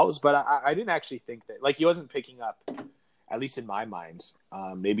these fouls. But I didn't actually think that, like, he wasn't picking up, at least in my mind.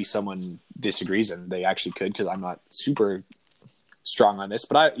 Maybe someone disagrees and they actually could, because I'm not super strong on this.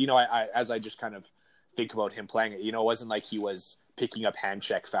 But I as I just kind of think about him playing it, it wasn't like he was picking up hand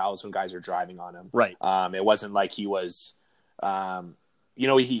check fouls when guys are driving on him. Right. It wasn't like he was, he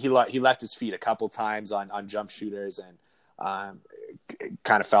left his feet a couple times on jump shooters and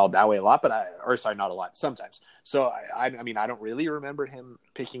kind of fouled that way a lot, not a lot, sometimes. So I mean, I don't really remember him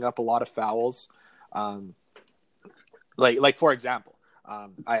picking up a lot of fouls. Like for example,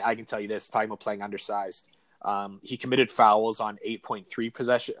 I can tell you this, talking about playing undersized. He committed fouls on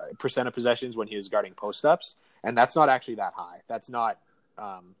 8.3% of possessions when he was guarding post-ups, and that's not actually that high. That's not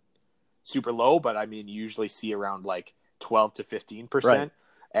super low, but I mean, you usually see around like 12 to 15%, right.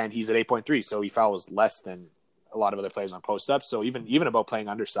 And he's at 8.3, so he fouls less than a lot of other players on post-ups. So even about playing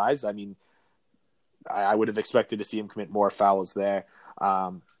undersized, I mean, I would have expected to see him commit more fouls there.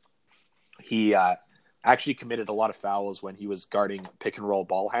 He actually committed a lot of fouls when he was guarding pick and roll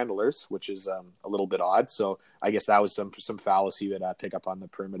ball handlers, which is a little bit odd. So I guess that was some fouls he would pick up on the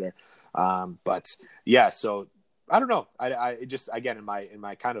perimeter. But yeah, so I don't know. I just, again, in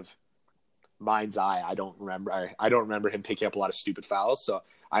my kind of mind's eye, I don't remember him picking up a lot of stupid fouls. So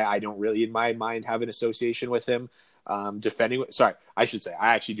I don't really, in my mind, have an association with him defending. Sorry, I should say,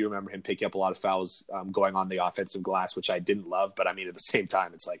 I actually do remember him picking up a lot of fouls going on the offensive glass, which I didn't love. But I mean, at the same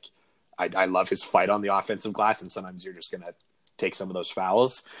time, it's like, I love his fight on the offensive glass, and sometimes you're just going to take some of those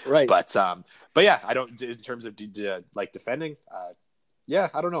fouls. Right. But yeah, I don't, in terms of like defending, yeah,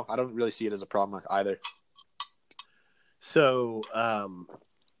 I don't know. I don't really see it as a problem either. So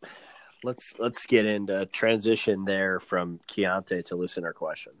let's get into transition there from Keontae to listener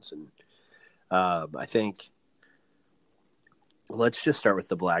questions. And I think let's just start with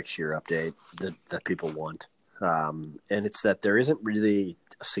the Blackshear update that people want. And it's that there isn't really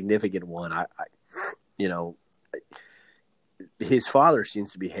a significant one. His father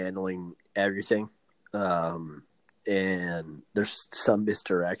seems to be handling everything. And there's some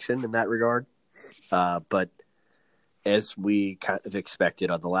misdirection in that regard. But as we kind of expected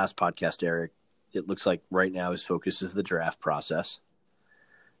on the last podcast, Eric, it looks like right now his focus is the draft process.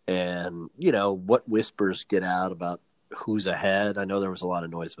 And, what whispers get out about who's ahead. I know there was a lot of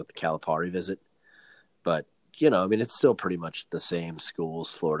noise about the Calipari visit, but I mean, it's still pretty much the same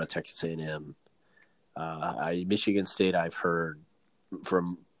schools: Florida, Texas A&M, Michigan State. I've heard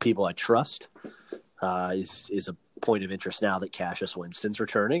from people I trust is a point of interest now that Cassius Winston's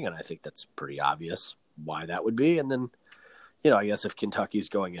returning, and I think that's pretty obvious why that would be. And then, I guess if Kentucky's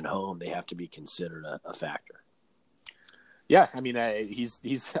going in home, they have to be considered a factor. Yeah, I mean, I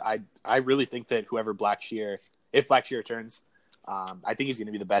really think that if Blackshear returns, I think he's going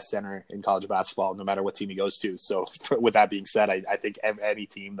to be the best center in college basketball, no matter what team he goes to. So with that being said, I think any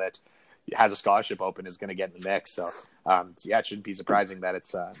team that has a scholarship open is going to get in the mix. So yeah, it shouldn't be surprising that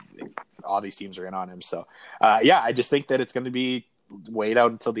it's all these teams are in on him. So yeah, I just think that it's going to be wait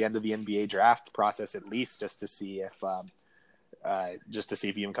out until the end of the NBA draft process, at least, just to see if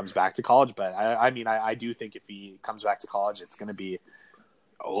he even comes back to college. But I mean, I do think if he comes back to college, it's going to be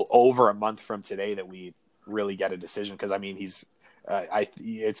over a month from today that we really get a decision. Because I mean, it's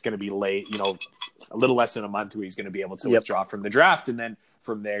going to be late, a little less than a month where he's going to be able to withdraw from the draft, and then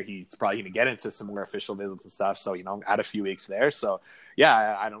from there he's probably going to get into some more official visits and stuff. So add a few weeks there. So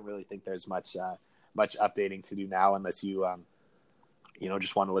yeah, I don't really think there's much updating to do now, unless you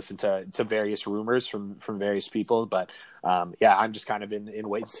just want to listen to various rumors from various people. But yeah, I'm just kind of in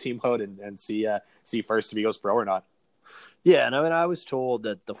wait and see mode and see first if he goes pro or not. Yeah, and I mean, I was told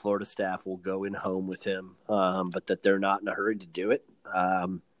that the Florida staff will go in home with him, but that they're not in a hurry to do it.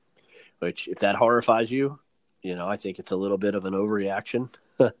 Which, if that horrifies you, I think it's a little bit of an overreaction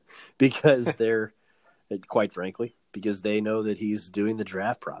because quite frankly, because they know that he's doing the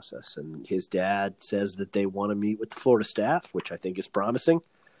draft process, and his dad says that they want to meet with the Florida staff, which I think is promising,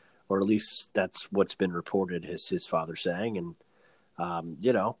 or at least that's what's been reported, his father saying. And,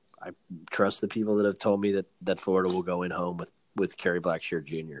 I trust the people that have told me that Florida will go in home with Kerry Blackshear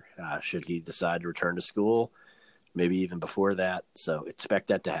Jr. Should he decide to return to school, maybe even before that. So expect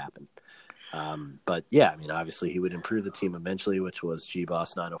that to happen. But yeah, I mean, obviously he would improve the team eventually, which was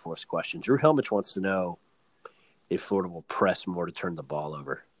G-Boss 904's question. Drew Helmich wants to know if Florida will press more to turn the ball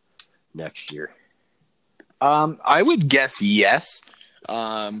over next year. I would guess yes,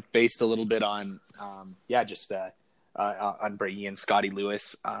 based a little bit on on bringing in Scotty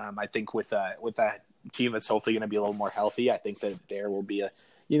Lewis. I think with a team that's hopefully going to be a little more healthy, I think that there will be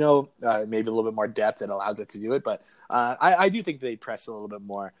maybe a little bit more depth that allows it to do it. But I do think they press a little bit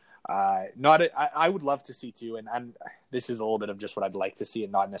more. I would love to see too, and this is a little bit of just what I'd like to see,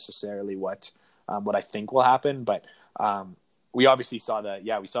 and not necessarily what I think will happen. But we obviously saw the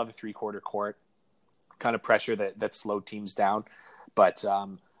 3-quarter court kind of pressure that slowed teams down. But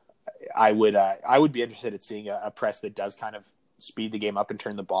I would be interested in seeing a press that does kind of speed the game up and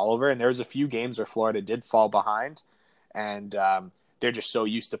turn the ball over. And there's a few games where Florida did fall behind, and they're just so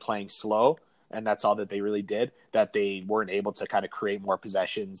used to playing slow, and that's all that they really did, that they weren't able to kind of create more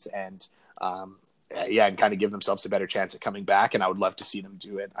possessions and and kind of give themselves a better chance at coming back. And I would love to see them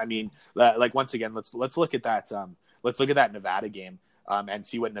do it. I mean, like once again, let's look at that. Let's look at that Nevada game and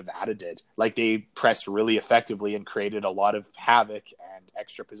see what Nevada did. Like, they pressed really effectively and created a lot of havoc and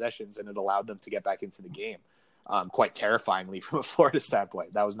extra possessions, and it allowed them to get back into the game. Quite terrifyingly from a Florida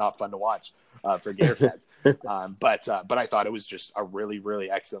standpoint. That was not fun to watch for Gator fans. But I thought it was just a really,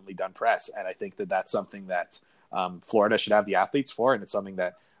 really excellently done press. And I think that that's something that Florida should have the athletes for. And it's something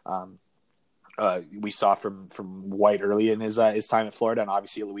that we saw from White early in his time at Florida, and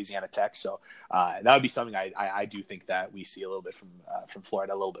obviously at Louisiana Tech. So that would be something I do think that we see a little bit from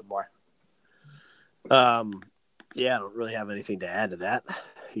Florida a little bit more. Yeah, I don't really have anything to add to that.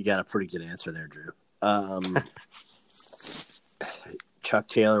 You got a pretty good answer there, Drew. Chuck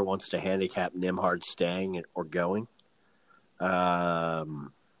Taylor wants to handicap Nembhard staying or going. I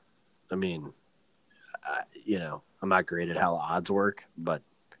mean, I'm not great at how odds work, but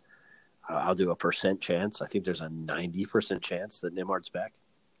I'll do a percent chance. I think there's a 90% chance that Nembhard's back.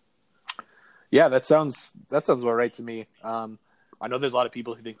 Yeah, that sounds about right to me. I know there's a lot of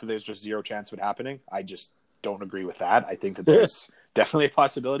people who think that there's just zero chance of it happening. I just don't agree with that. I think that there's definitely a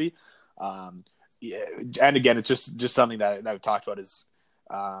possibility. Yeah, and again, it's just something that we've talked about is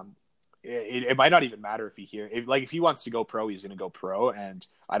it might not even matter if he wants to go pro, he's going to go pro, and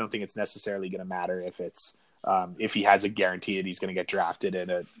I don't think it's necessarily going to matter if it's if he has a guarantee that he's going to get drafted in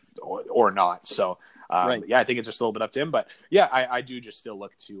it or not. So right. Yeah, I think it's just a little bit up to him, but yeah, I do just still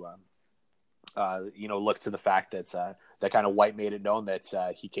look to look to the fact that that kind of White made it known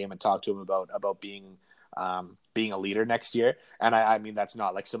that he came and talked to him about being a leader next year. And I mean, that's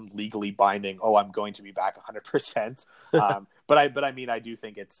not like some legally binding, I'm going to be back 100%. But I mean, I do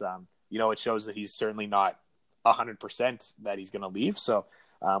think it's, it shows that he's certainly not 100% that he's going to leave. So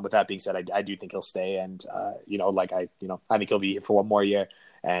with that being said, I do think he'll stay. And, I think he'll be here for one more year,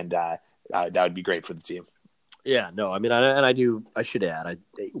 and that would be great for the team. Yeah, no, I mean, I should add,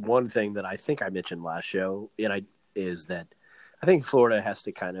 one thing that I think I mentioned last show, is that I think Florida has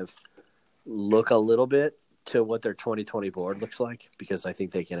to kind of look a little bit to what their 2020 board looks like, because I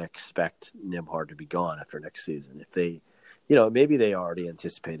think they can expect Nembhard to be gone after next season. If they, maybe they already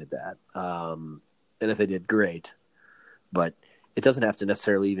anticipated that. And if they did, great. But it doesn't have to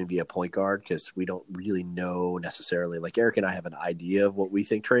necessarily even be a point guard, because we don't really know necessarily. Like, Eric and I have an idea of what we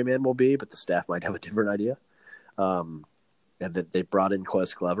think Trey Mann will be, but the staff might have a different idea. And that they brought in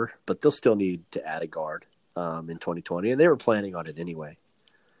Quez Glover, but they'll still need to add a guard in 2020. And they were planning on it anyway.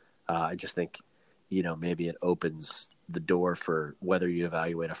 I just think, maybe it opens the door for whether you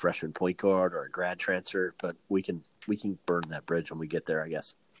evaluate a freshman point guard or a grad transfer, but we can burn that bridge when we get there, I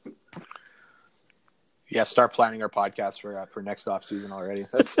guess. Yeah, start planning our podcast for next off season already.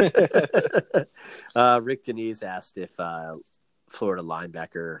 Rick Denise asked if Florida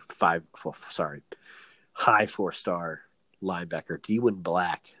linebacker high 4-star linebacker Dewin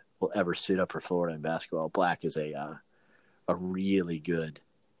Black will ever suit up for Florida in basketball. Black is a really good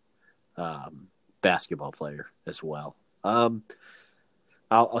basketball player as well.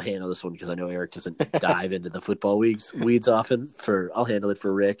 I'll handle this one because I know Eric doesn't dive into the football weeds often. I'll handle it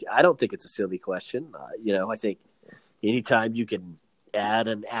for Rick. I don't think it's a silly question. I think anytime you can add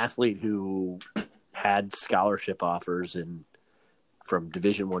an athlete who had scholarship offers from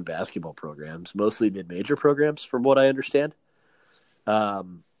Division I basketball programs, mostly mid-major programs, from what I understand,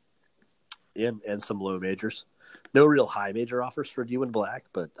 and some low majors. No real high major offers for Dewin Black,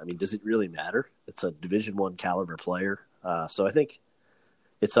 but I mean, does it really matter? It's a Division I caliber player, so I think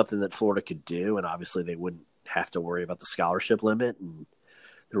it's something that Florida could do, and obviously they wouldn't have to worry about the scholarship limit, and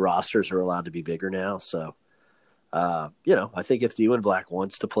the rosters are allowed to be bigger now. So, I think if Dewin Black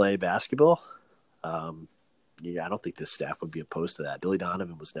wants to play basketball, I don't think this staff would be opposed to that. Billy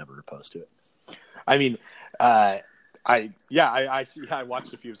Donovan was never opposed to it. I mean, I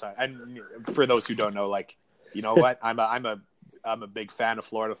watched a few times, and for those who don't know, like, you know what, I'm a big fan of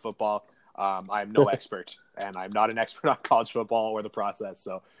Florida football. I'm no expert, and I'm not an expert on college football or the process.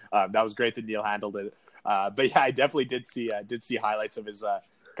 So that was great that Neil handled it. But yeah, I definitely did see highlights of his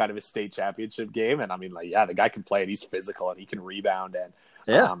kind of his state championship game, and I mean, like, yeah, the guy can play, and he's physical, and he can rebound, and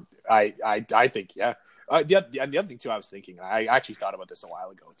Yeah. I think, yeah. The other thing too, I was thinking, I actually thought about this a while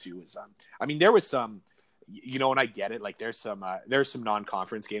ago too, is I mean, there was some, and I get it. Like there's some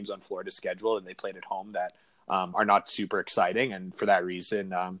non-conference games on Florida's schedule, and they played at home that are not super exciting, and for that reason,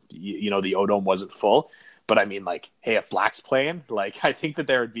 the O-Dome wasn't full. But I mean, like, hey, if Black's playing, like, I think that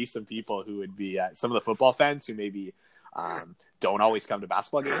there would be some people who would be some of the football fans who maybe don't always come to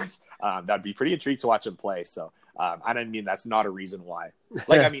basketball games. That'd be pretty intrigued to watch them play. So. I don't mean that's not a reason why.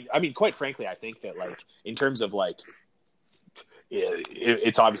 Like, I mean, quite frankly, I think that like in terms of like,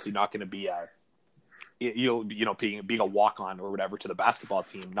 it's obviously not going to be being a walk on or whatever to the basketball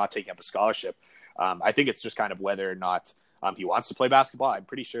team, not taking up a scholarship. I think it's just kind of whether or not he wants to play basketball. I'm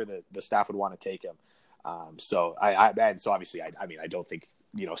pretty sure that the staff would want to take him. So obviously, I mean, I don't think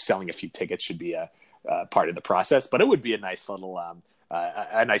selling a few tickets should be a part of the process, but it would be a nice little.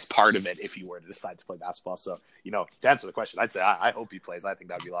 A nice part of it if you were to decide to play basketball. So, to answer the question, I'd say I hope he plays. I think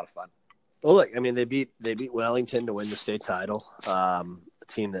that'd be a lot of fun. Well, look, I mean, they beat Wellington to win the state title. A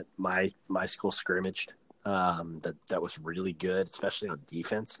team that my school scrimmaged that was really good, especially on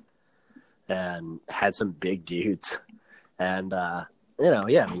defense, and had some big dudes. And I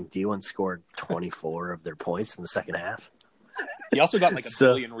mean, D1 scored 24 of their points in the second half. He also got like a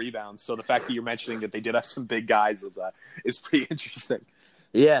billion rebounds. So the fact that you're mentioning that they did have some big guys is pretty interesting.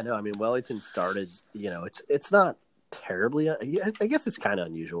 Yeah, no, I mean, Wellington started, it's not terribly, I guess it's kind of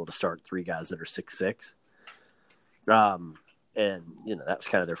unusual to start three guys that are 6'6". And, that was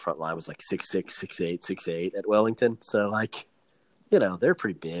kind of their front line was like 6'6", 6'8", 6'8" at Wellington. So like, they're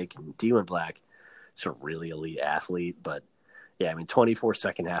pretty big, and D1 Black is a really elite athlete, but yeah, I mean, 24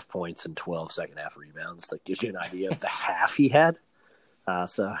 second half points and 12 second half rebounds. That gives you an idea of the half he had.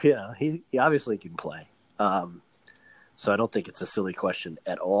 So, he obviously can play. So I don't think it's a silly question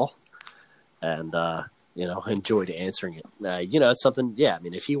at all. And, I enjoyed answering it. It's something, I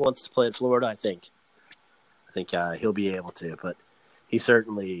mean, if he wants to play at Florida, I think he'll be able to. But he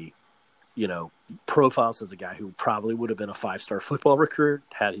certainly, profiles as a guy who probably would have been a 5-star football recruit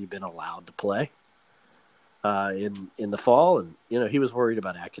had he been allowed to play. In the fall, and he was worried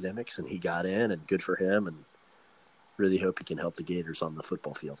about academics, and he got in, and good for him, and really hope he can help the Gators on the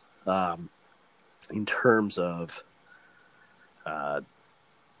football field. In terms of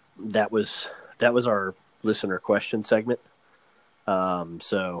that was our listener question segment.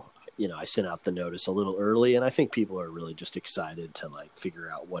 So I sent out the notice a little early, and I think people are really just excited to like figure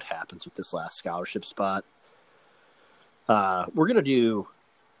out what happens with this last scholarship spot. We're gonna do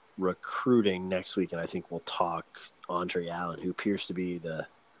recruiting next week, and I think we'll talk Andre Allen, who appears to be the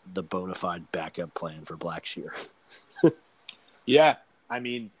bona fide backup plan for Blackshear. Yeah, I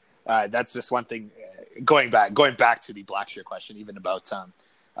mean, that's just one thing. Going back to the Blackshear question, even about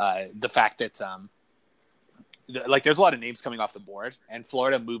the fact that there's a lot of names coming off the board, and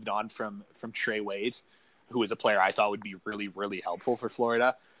Florida moved on from Trey Wade, who was a player I thought would be really, really helpful for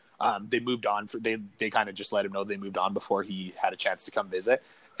Florida. They moved on they kind of just let him know they moved on before he had a chance to come visit.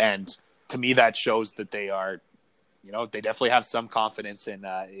 And to me, that shows that they are, they definitely have some confidence in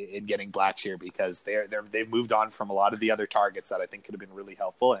getting Blackshear, because they've moved on from a lot of the other targets that I think could have been really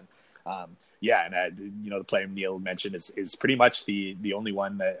helpful. And the player Neil mentioned is pretty much the only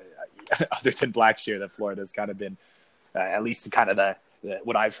one that other than Blackshear that Florida's kind of been at least kind of the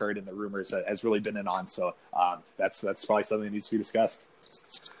what I've heard in the rumors has really been in on. So that's probably something that needs to be discussed.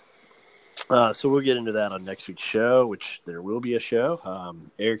 So we'll get into that on next week's show, which there will be a show.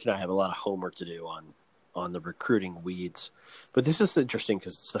 Eric and I have a lot of homework to do on the recruiting weeds, but this is interesting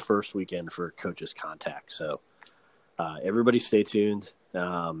because it's the first weekend for Coaches Contact. So everybody stay tuned,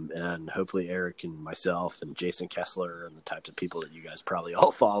 and hopefully Eric and myself and Jason Kessler and the types of people that you guys probably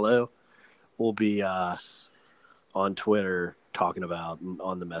all follow will be on Twitter talking about,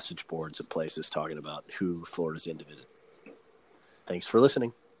 on the message boards of places talking about who Florida's in to visit. Thanks for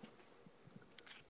listening.